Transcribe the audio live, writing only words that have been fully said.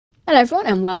Hello everyone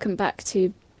and welcome back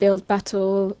to Build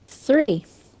Battle 3.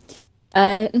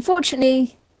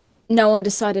 Unfortunately, no one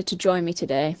decided to join me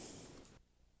today.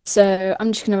 So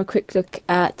I'm just going to have a quick look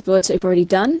at the builds that we've already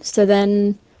done. So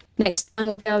then next time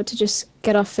we'll be able to just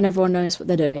get off and everyone knows what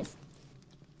they're doing.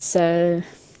 So...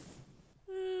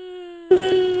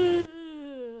 Oh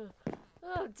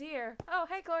dear. Oh,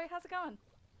 hey Chloe, how's it going?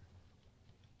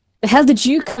 The hell did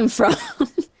you come from?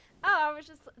 Oh, I was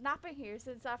just napping here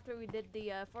since after we did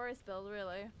the forest build,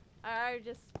 really. I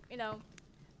just,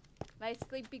 my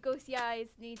sleepy ghosty eyes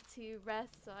need to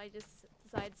rest, so I just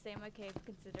decided to stay in my cave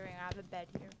considering I have a bed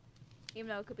here. Even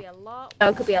though it could be a lot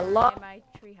warmer in my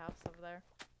treehouse over there.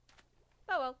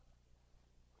 Oh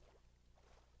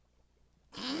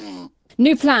well.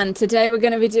 New plan. Today we're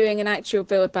going to be doing an actual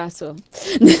build battle.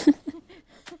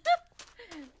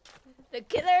 The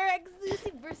killer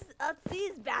exclusive versus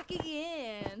Ottersea is back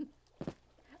again.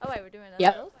 Oh wait, we're doing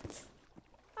that build?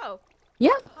 Oh. Yeah.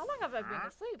 How long have I been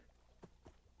asleep?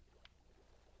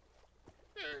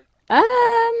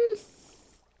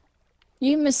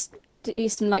 You must do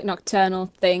some like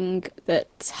nocturnal thing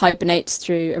that hibernates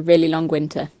through a really long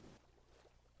winter.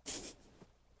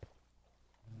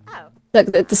 Oh.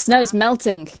 Look, the snow's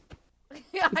melting.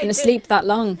 Yeah, You've been asleep that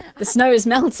long. The snow is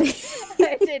melting.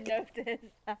 I did notice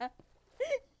that.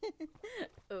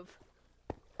 Oof.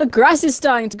 The grass is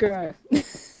starting to grow.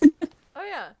 Oh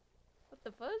yeah. What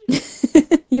the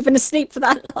fudge? You've been asleep for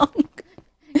that long.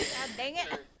 God dang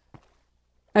it.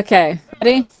 Okay,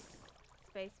 ready?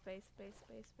 Space.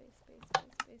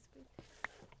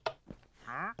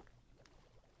 Huh?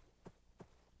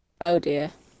 Oh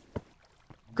dear.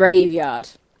 Graveyard.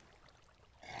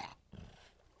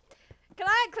 Can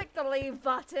I click the leave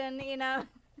button,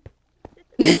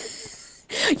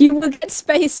 You will get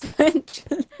space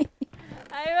eventually.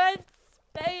 I want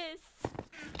space.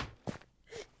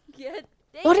 Get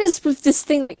What is with this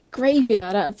thing like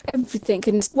graveyard out of everything?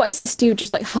 And what's Stu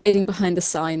just like hiding behind the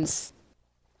signs?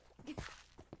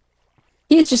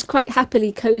 He's just quite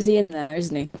happily cozy in there,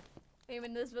 isn't he? I'm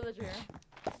in this villager.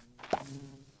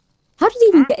 How did he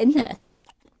even get in there?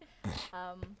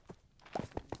 Over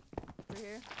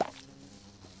here.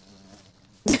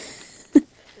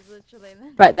 It's literally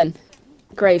in Right then.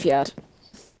 Graveyard.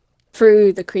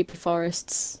 Through the creepy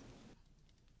forests.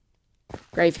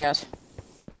 Graveyard.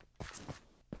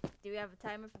 Do we have a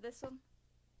timer for this one?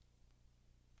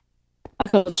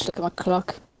 I'll just look at my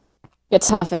clock. It's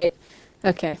 8:30.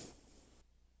 Okay.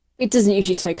 It doesn't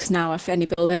usually take an hour for any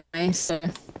build anyway, so...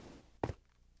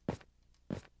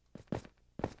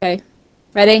 Okay.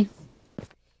 Ready?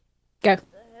 Go.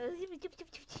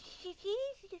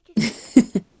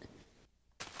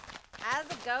 As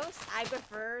a ghost, I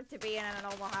prefer to be in a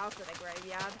normal house than a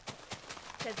graveyard.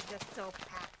 Because it's just so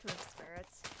packed with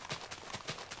spirits.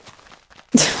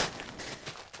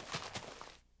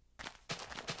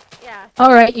 Yeah.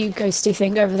 Alright, you ghosty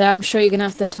thing over there. I'm sure you're gonna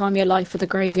have the time of your life with a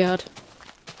graveyard.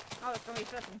 Oh, it's gonna be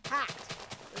fucking packed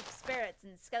with spirits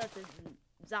and skeletons and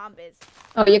zombies.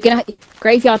 Oh, you're gonna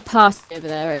graveyard party over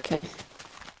there, okay.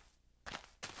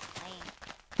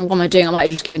 And what am I doing? I might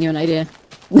have just given you an idea.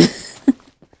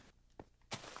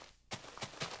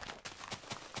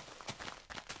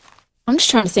 I'm just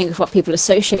trying to think of what people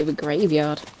associate with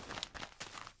graveyard.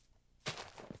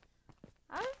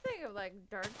 I don't think of like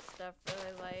dark stuff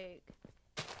really, like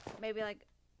maybe like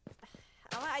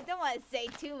I don't want to say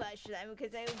too much to them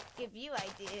because they would give you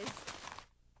ideas.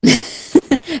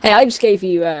 Hey, I just gave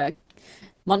you a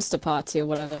monster party or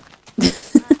whatever. Not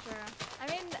sure. I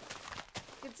mean,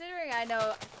 considering I know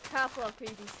a couple of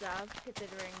creepy stuff,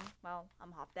 considering well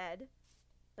I'm half dead,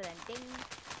 but then ding,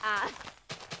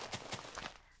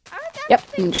 Yep,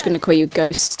 I'm just gonna call you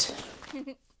Ghost. I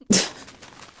mean,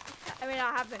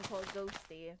 I have been called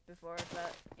Ghosty before,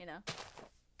 but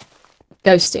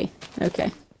Ghosty,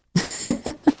 okay.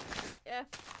 Yeah.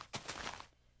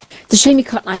 It's a shame you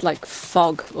can't add like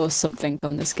fog or something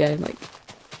on this game. Like,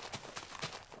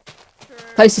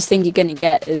 closest thing you're gonna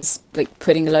get is like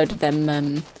putting a load of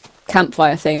them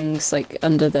campfire things like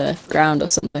under the ground or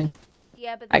something.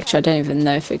 Yeah, but actually, I don't even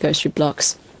know if it goes through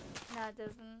blocks. No, it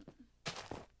doesn't.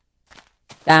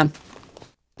 Damn.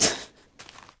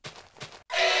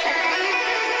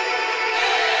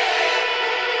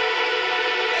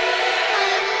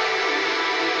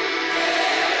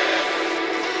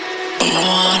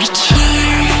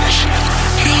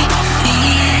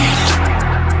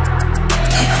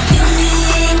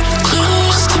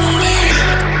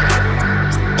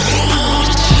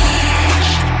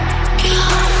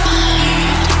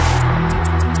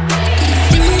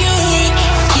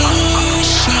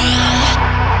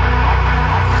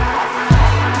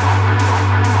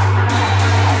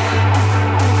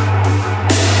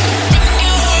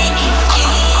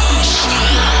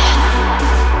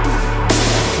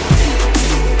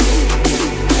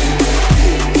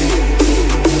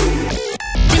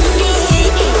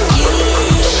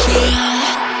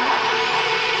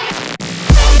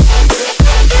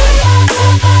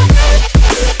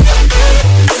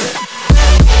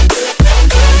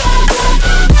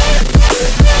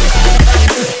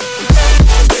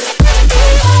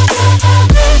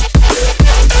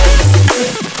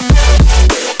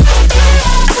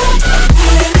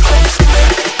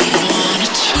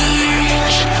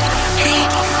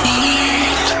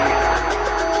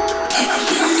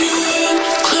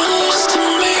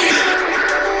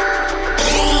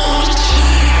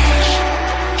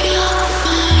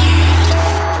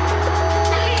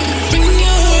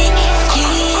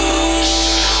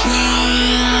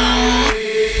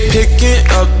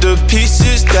 up the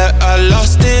pieces that I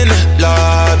lost in the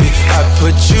lobby. I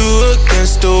put you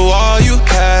against the wall, you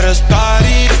had us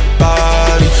body to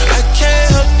body. I can't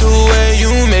help the way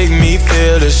you make me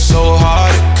feel, it's so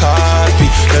hard to copy.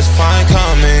 Let's find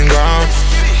common ground,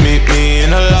 meet me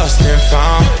in a lost and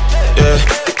found, yeah.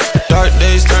 Dark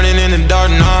days turning into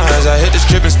dark nights. I hit the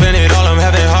strip and spend it all, I'm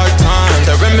having hard times.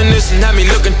 That reminiscing had me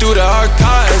looking through the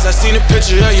archives. I seen a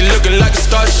picture of you looking like a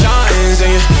star shines.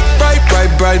 And you're bright,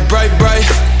 bright, bright, bright, bright,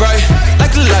 bright,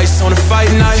 like the lights on a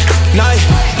fight night, night.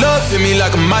 Love hit me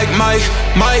like a mic, mic,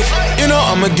 mic. You know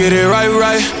I'ma get it right,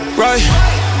 right, right.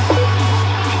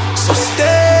 So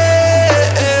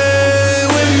stay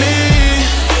with me,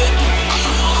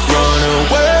 run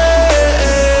away.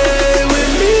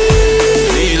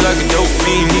 Like a dope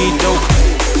fiend, need dope.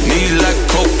 Need like a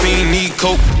coke fiend, need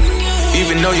coke.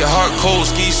 Even though your heart cold,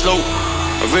 ski slope.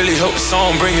 I really hope the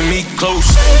song bringing me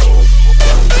close.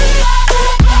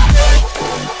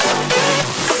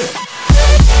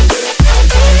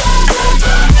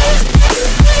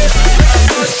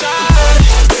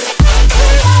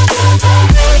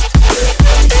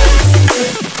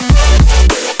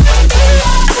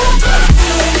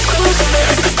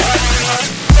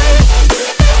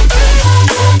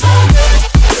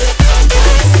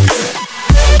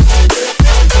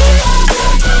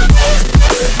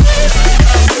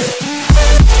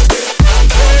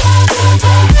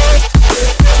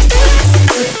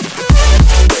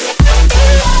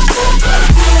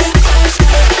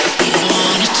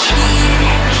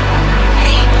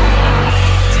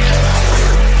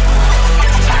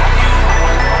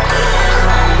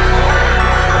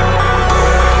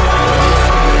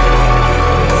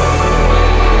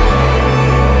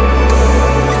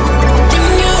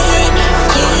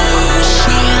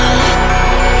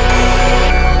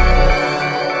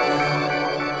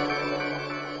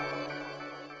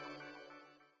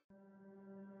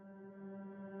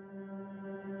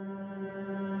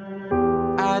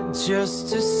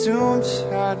 Just assumed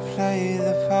I'd play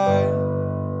the part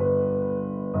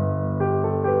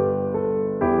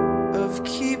of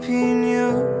keeping you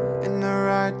in the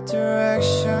right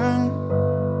direction.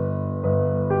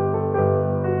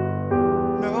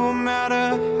 No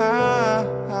matter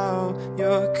how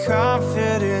your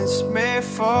confidence may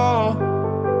fall,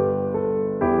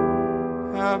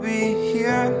 I'll be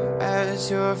here as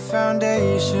your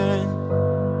foundation.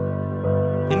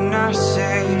 And I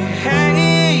say,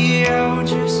 hey, yo,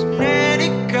 just let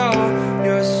it go.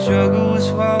 Your struggles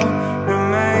won't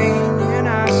remain. And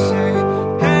I say,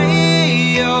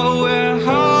 hey, yo, we're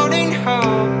holding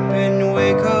hope and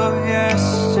wake up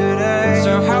yesterday.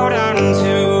 So hold on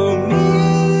to me,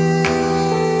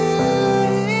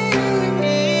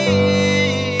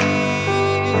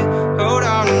 hold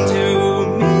on to me,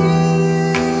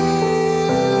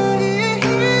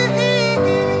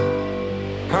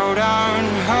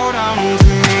 hold on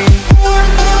to me.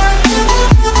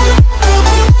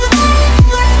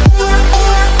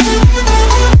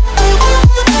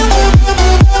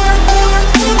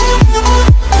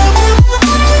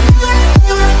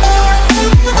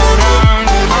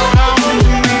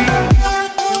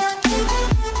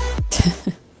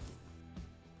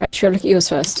 Right, sure, look at yours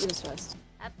first.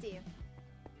 Up to you.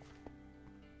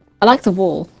 I like the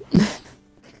wall.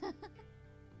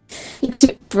 It's a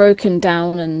bit broken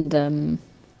down and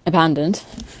abandoned.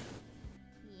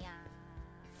 Yeah.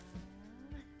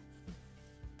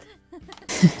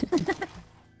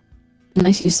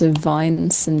 Nice use of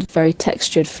vines and very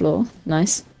textured floor.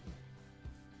 Nice.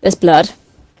 There's blood.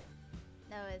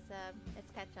 No,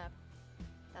 it's ketchup.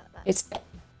 It's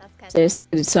That's ketchup. there's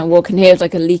someone walking here with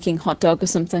like a leaking hot dog or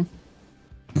something.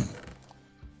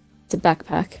 It's a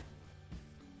backpack.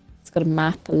 It's got a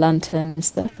map, a lantern and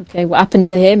stuff. Okay, what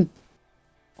happened to him?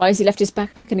 Why has he left his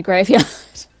backpack in a graveyard?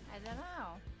 I don't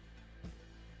know.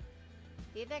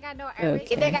 Do you think I know Okay. everything?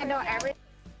 You think I know everything?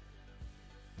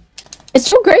 It's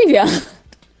your graveyard!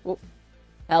 Oh,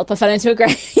 help, I fell into a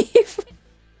grave. You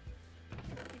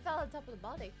fell on top of the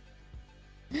body.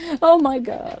 Oh my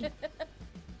god.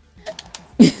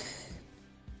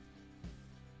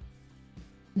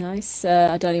 Nice.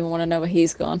 I don't even want to know where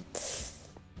he's gone.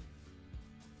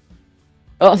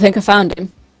 Oh, I think I found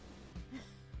him.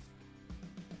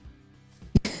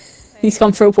 He's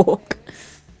gone for a walk.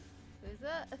 Who's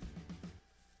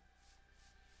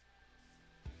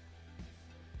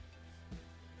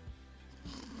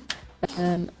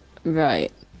it?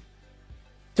 Right.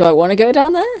 Do I want to go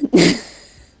down there?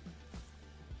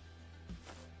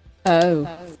 Oh.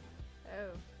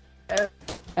 Oh.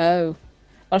 Oh.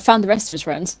 Well, I found the rest of his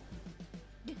friends.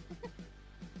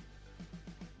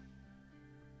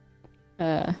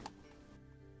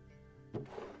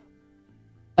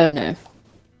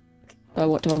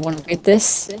 with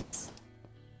this.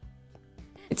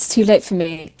 It's too late for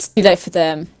me. It's too late for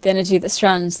them. The energy that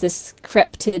surrounds this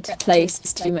decrepit place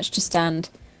is too much to stand.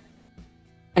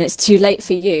 And it's too late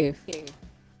for you.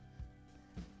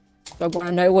 I want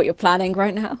to know what you're planning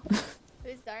right now.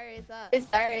 Whose diary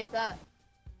is that?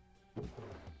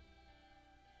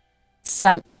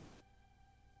 Sam.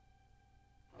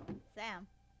 Sam.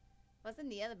 What's in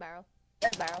the other barrel?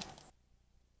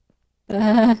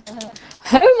 Oh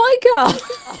my god!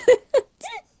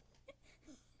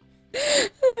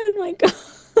 Oh my god.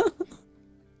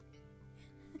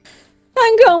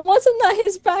 Hang on, wasn't that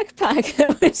his backpack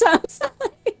that was outside?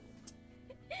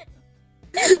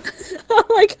 Oh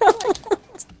my god.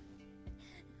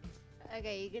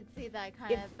 Okay, you can see that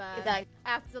kind of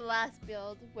after the last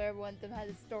build where one of them had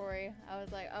a story. I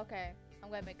was like, okay, I'm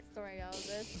gonna make a story out of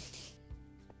this.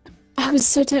 I was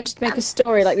so tempted to make a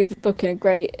story like this book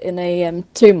in a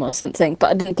tomb or something,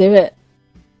 but I didn't do it.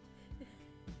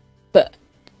 But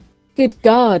good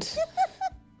god.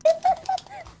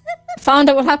 Found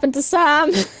out what happened to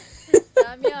Sam.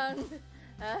 Sam Young.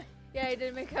 Yeah, he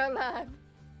didn't make out loud.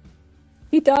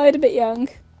 He died a bit young.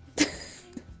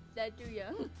 Dead too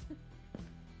young.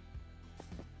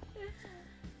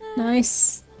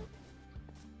 Nice.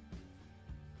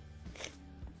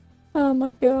 Oh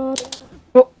my god.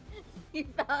 Oh. You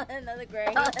found another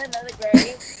grave.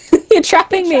 You're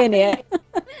trapping me in here.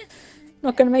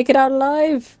 Not gonna make it out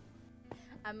alive.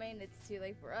 I mean, it's too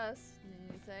late for us,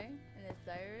 didn't you say? In his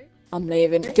diary? I'm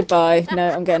leaving. Goodbye. No,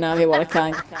 I'm getting out of here while I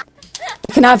can. I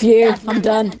can have you. I'm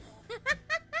done.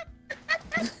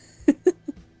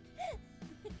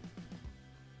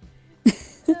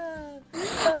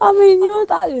 I mean, you know,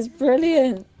 that is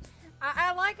brilliant.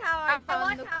 I like how I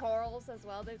found the corals as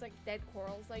well. There's like dead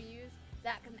corals I use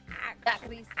that can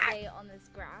actually stay on this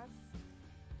grass.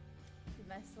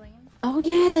 Messling. Oh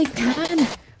yeah, they can.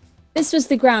 This was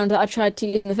the ground that I tried to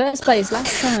use in the first place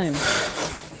last time.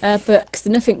 But because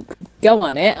nothing could go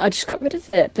on it, I just got rid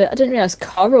of it. But I didn't realise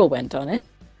coral went on it.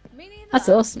 Me neither. That's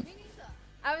awesome. Me neither.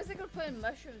 I was thinking of putting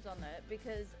mushrooms on it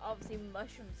because obviously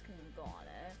mushrooms can go on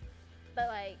it. But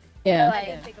like, Yeah. I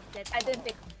didn't think of dead. I didn't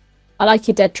think. I like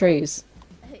your dead trees.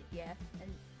 Yeah,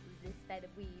 and this bed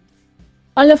of weeds.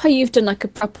 I love how you've done like a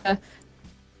proper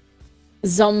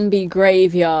zombie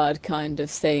graveyard kind of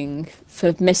thing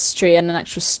for mystery and an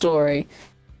actual story.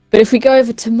 But if we go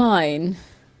over to mine,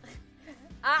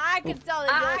 I could tell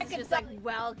that yours is just like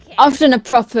well kept. I've done a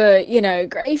proper, you know,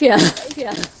 graveyard.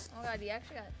 Yeah. Oh my god, you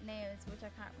actually got names which I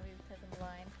can't read because I'm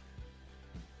blind.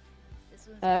 This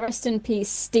one's Rest in peace,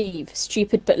 Steve.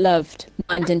 Stupid but loved.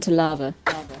 Mined into lava.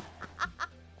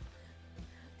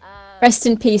 Rest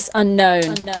in peace,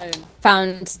 unknown.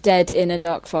 Found dead in a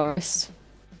dark forest.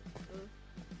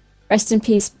 Rest in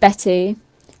peace, Betty.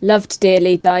 Loved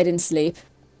dearly, died in sleep.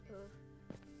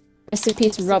 Rest in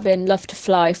peace, Robin. Loved to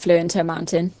fly, flew into a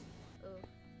mountain.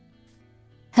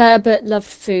 Herbert loved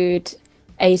food,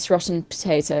 ate rotten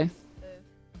potato.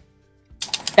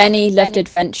 Benny loved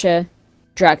adventure,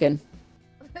 dragon.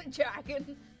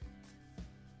 dragon.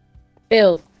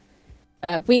 Bill,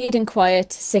 weed and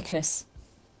quiet, sickness.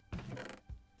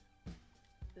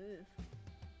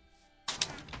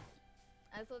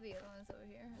 I saw the other ones over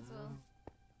here as well.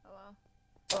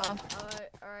 Oh wow.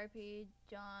 R.I.P.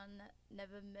 John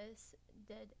never miss,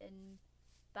 dead in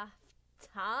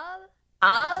bathtub.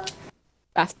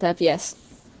 Bathtub, yes.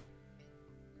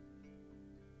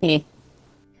 Yeah.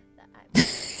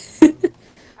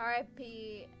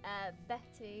 R.I.P.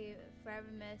 Betty, forever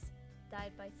miss,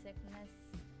 died by sickness.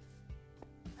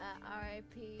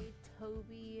 R.I.P.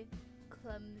 Toby,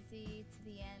 clumsy to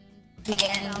the end,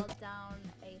 fell down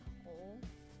a hole,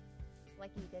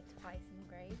 like he did twice in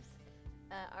graves.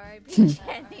 R.I.P.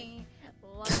 Jenny,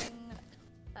 loving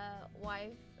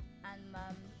wife and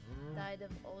mum, died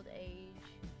of old age.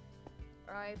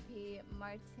 R.I.P.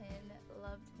 Martin,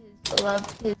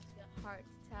 loved his heart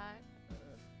attack.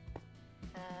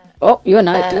 Oh, you're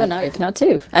now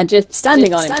too. And just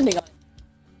standing on it.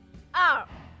 Oh!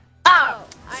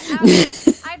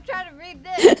 I'm trying to read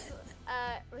this.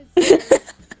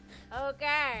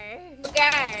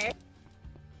 Okay.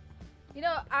 You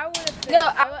know, I would have been,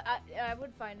 I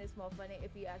would find this more funny if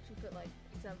you actually put like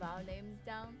some of our names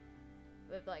down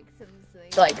with like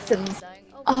some dying.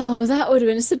 Oh, that would have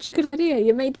been such a good idea.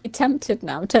 You made me tempted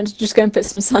now. I'm tempted to just go and put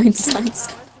some signs. What's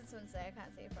this one say? I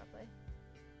can't see it properly.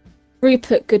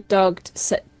 Rupert, good dog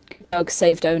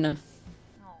saved owner.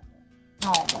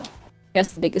 Oh.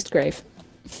 That's the biggest grave.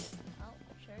 Oh,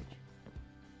 church.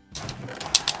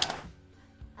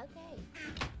 Okay.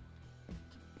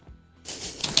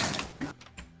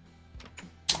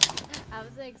 I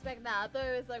wasn't expecting that. I thought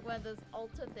it was like one of those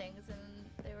Ulta things, and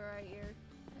they were right here.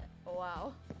 Oh,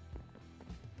 wow.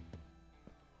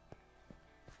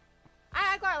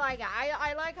 I quite like it.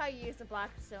 I like how you use the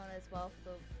black stone as well for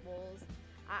the walls.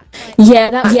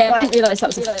 Yeah, I didn't realise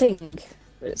that was a thing.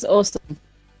 But it's awesome.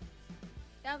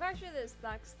 Yeah, I'm quite sure there's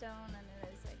black stone and then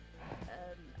there's like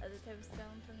other type of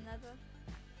stone from Nether.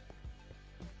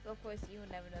 But of course you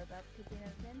would never know that because you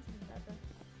never been to Nether.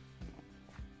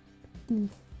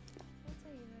 What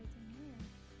are you writing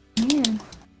here? Yeah.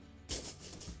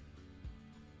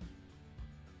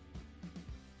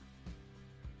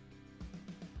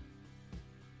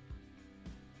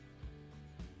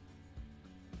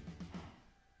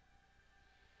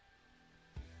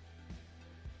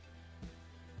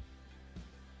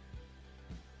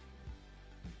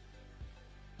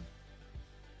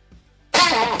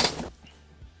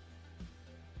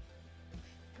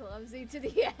 Clumsy to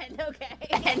the end, okay.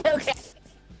 Okay.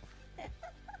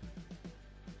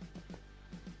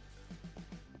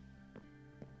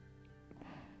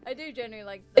 I do generally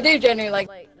like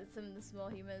some of the small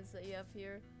humans that you have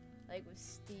here. Like with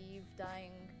Steve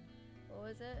dying, what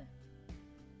was it?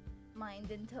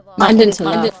 Mind into lava. Mind into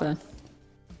lava.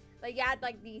 Like you had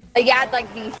like these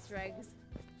strings.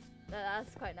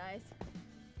 That's quite nice.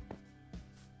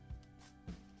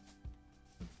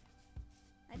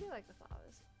 I do like the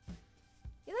flowers.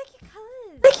 You like your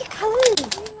colors.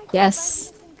 You like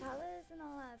Yes. the brightness and colors and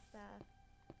all that stuff.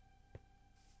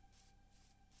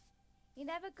 You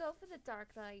never go for the dark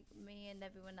like me and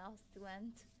everyone else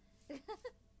went.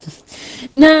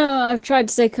 No, I've tried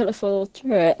to stay colourful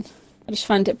through it. I just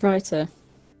find it brighter.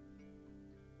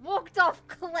 Walked off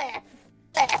cliff.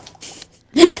 I'm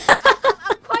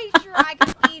quite sure I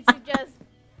could easily just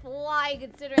fly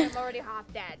considering I'm already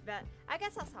half dead, but I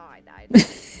guess that's how I died.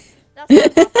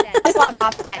 That's why I'm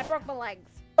half dead. I broke my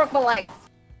legs.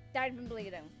 Died from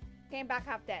bleeding. Came back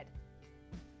half dead.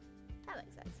 That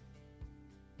makes sense.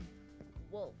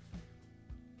 Wolf.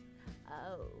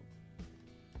 Oh.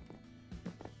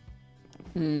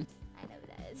 Hmm. I know who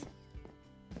that is.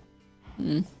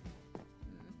 Hmm.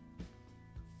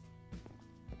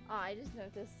 Oh, I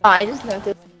just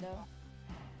noticed. Window.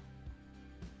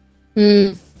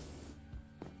 Hmm.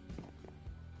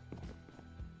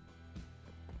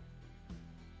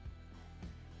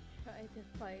 Try to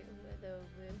fight Widow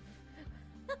with.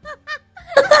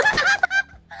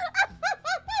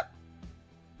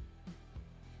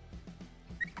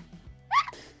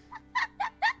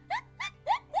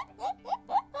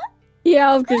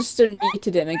 Yeah, I've just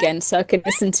unmuted him again so I can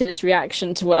listen to his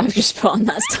reaction to what I've just put on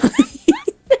that time.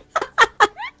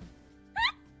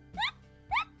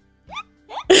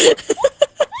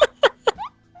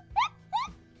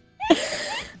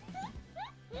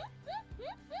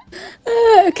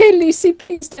 Okay, Lucy,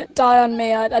 please don't die on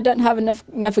me. I don't have enough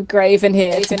a grave in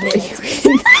here to put you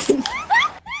in.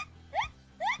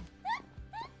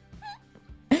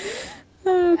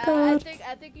 Oh god.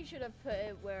 I think you should have put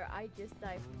it where I just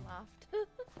died from laughter.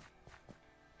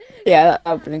 Yeah, that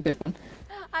would be a good one.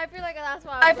 I feel like that's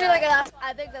why. I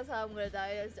think that's how I'm gonna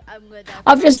die. I'm gonna die.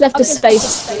 I've just left a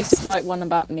space like one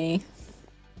about me.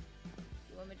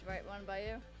 You want me to write one by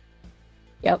you?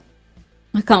 Yep.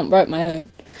 I can't write my own.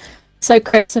 So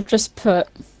Chris, I've just put.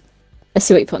 Let's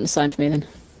see what you put on the sign for me then.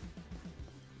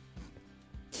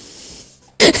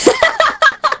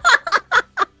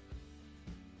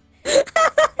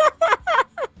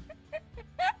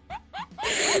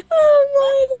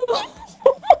 Oh my god.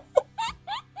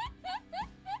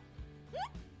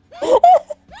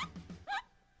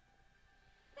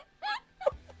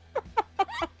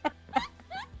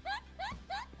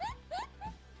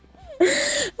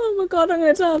 Oh my god, I'm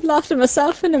gonna die of laughter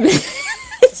myself in a minute.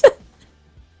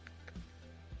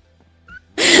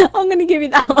 I'm gonna give you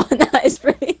that one, that is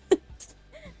brilliant.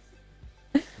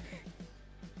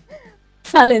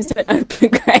 Fell into an open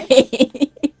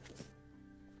grave.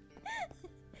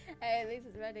 Hey, at least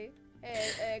it's ready.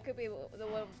 Hey, it could be the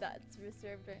one that's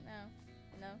reserved right now.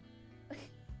 No.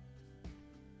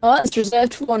 Oh, that's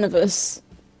reserved for one of us.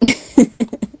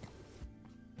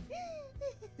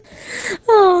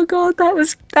 Oh god, that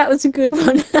was a good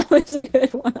one. That was a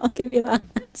good one. I'll give you that.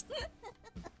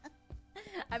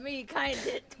 I mean, you kind of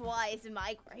did it twice in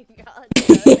my graveyard.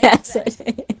 Yes, I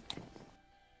did.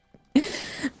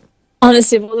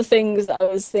 Honestly, of all the things that I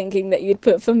was thinking that you'd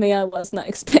put for me, I was not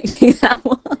expecting that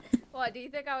one. What, do you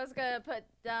think I was gonna put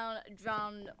down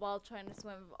drown while trying to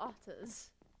swim with otters?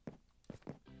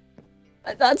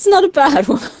 That's not a bad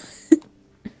one.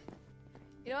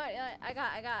 You know what? I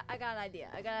got an idea.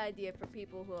 I got an idea for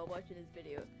people who are watching this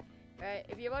video. Right?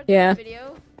 If you're watching this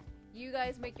video, you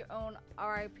guys make your own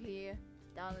RIP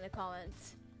down in the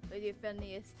comments. the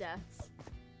funniest deaths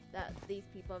that these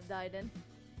people have died in.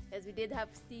 As we did have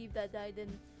Steve that died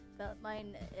in felt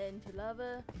mine into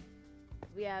lava.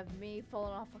 We have me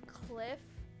falling off a cliff.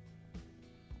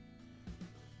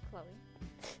 Chloe.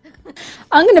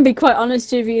 I'm gonna be quite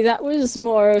honest with you, that was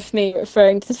more of me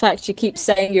referring to the fact you keep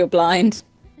saying you're blind.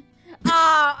 You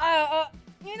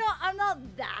know, I'm not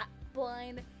that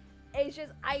blind. It's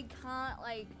just I can't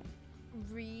like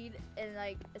read in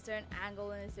like a certain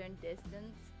angle and a certain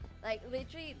distance. Like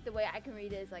literally the way I can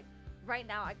read it is like right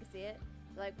now I can see it.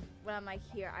 Like when I'm like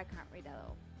here I can't read at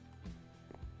all.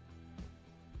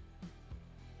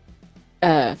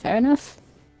 Fair enough.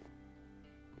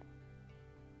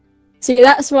 See,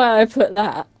 that's why I put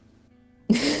that.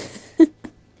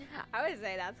 I would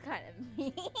say that's kind of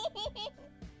mean.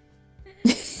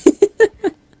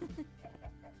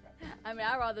 I mean,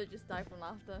 I'd rather just die from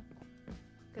laughter.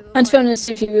 And to be honest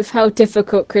with you, with how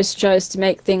difficult Chris tries to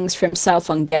make things for himself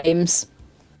on games,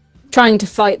 trying to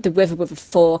fight the wither with a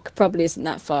fork probably isn't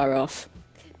that far off.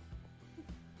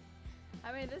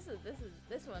 I mean,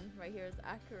 this one right here is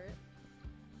accurate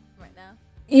right now.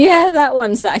 Yeah, that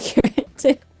one's accurate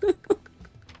too. Oh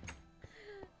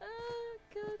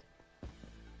god.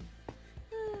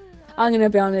 I'm gonna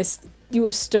be honest,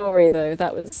 your story though,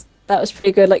 that was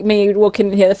pretty good. Like me walking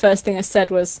in here, the first thing I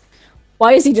said was,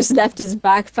 why has he just left his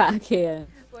backpack here?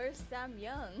 Where's Sam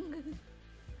Young?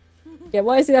 Yeah,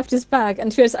 why has he left his bag?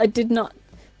 And to be honest, I did not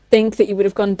think that you would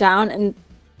have gone down, and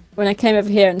when I came over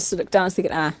here and just looked down, I was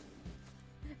thinking, ah.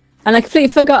 And I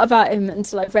completely forgot about him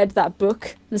until I read that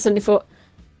book, and suddenly thought,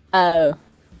 oh.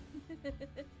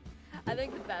 I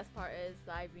think the best part is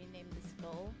that I renamed the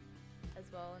skull as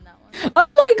well in that one. Oh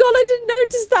my god, I didn't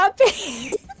notice that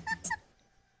bit!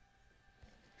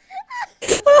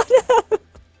 Oh no!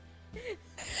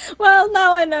 Well,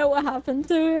 now I know what happened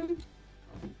to him.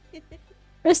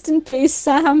 Rest in peace,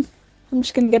 Sam. I'm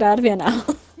just gonna get out of here now.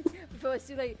 Before it's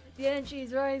too late, the energy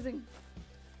is rising.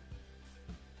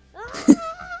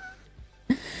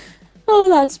 Oh,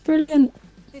 that's brilliant.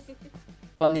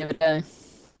 Well, the other day.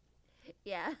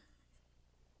 Yeah.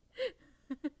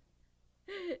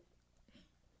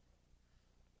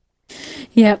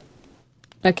 Yep.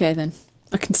 Okay then.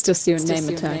 I can still see your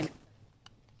name tag.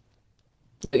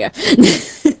 There we go.